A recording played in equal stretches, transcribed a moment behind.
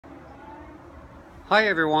Hi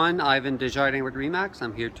everyone, Yvan Desjardins with Remax.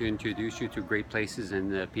 I'm here to introduce you to great places and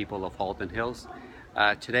the people of Halton Hills.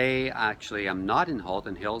 Today, actually, I'm not in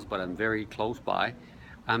Halton Hills, but I'm very close by.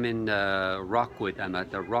 I'm in Rockwood. I'm at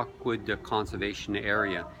the Rockwood Conservation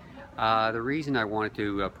Area. The reason I wanted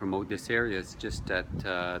to promote this area is just that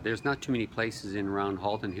there's not too many places in around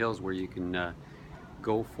Halton Hills where you can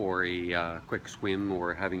go for a quick swim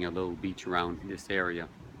or having a little beach around this area.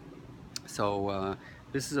 So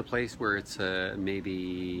this is a place where it's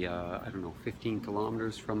maybe I don't know, 15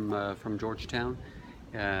 kilometers from Georgetown,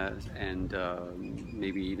 and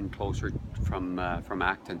maybe even closer from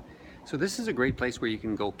Acton. So this is a great place where you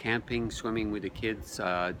can go camping, swimming with the kids,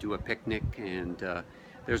 do a picnic, and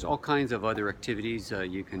there's all kinds of other activities.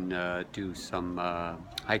 You can do some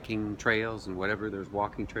hiking trails and whatever. There's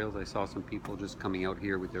walking trails. I saw some people just coming out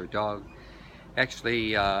here with their dog.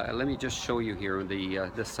 Actually, let me just show you here.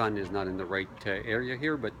 The sun is not in the right area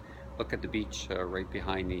here, but look at the beach right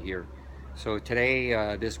behind me here. So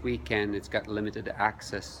today, this weekend, it's got limited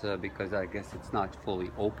access because I guess it's not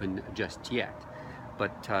fully open just yet.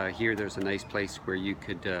 But here there's a nice place where you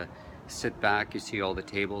could sit back. You see all the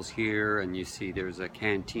tables here, and you see there's a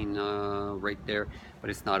canteen right there, but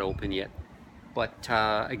it's not open yet. But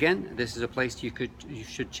again, this is a place you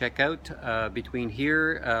should check out. Between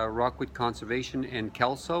here, Rockwood Conservation, and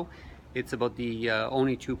Kelso, it's about the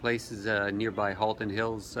only two places nearby Halton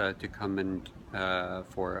Hills to come and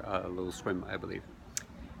for a little swim, I believe.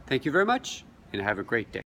 Thank you very much, and have a great day.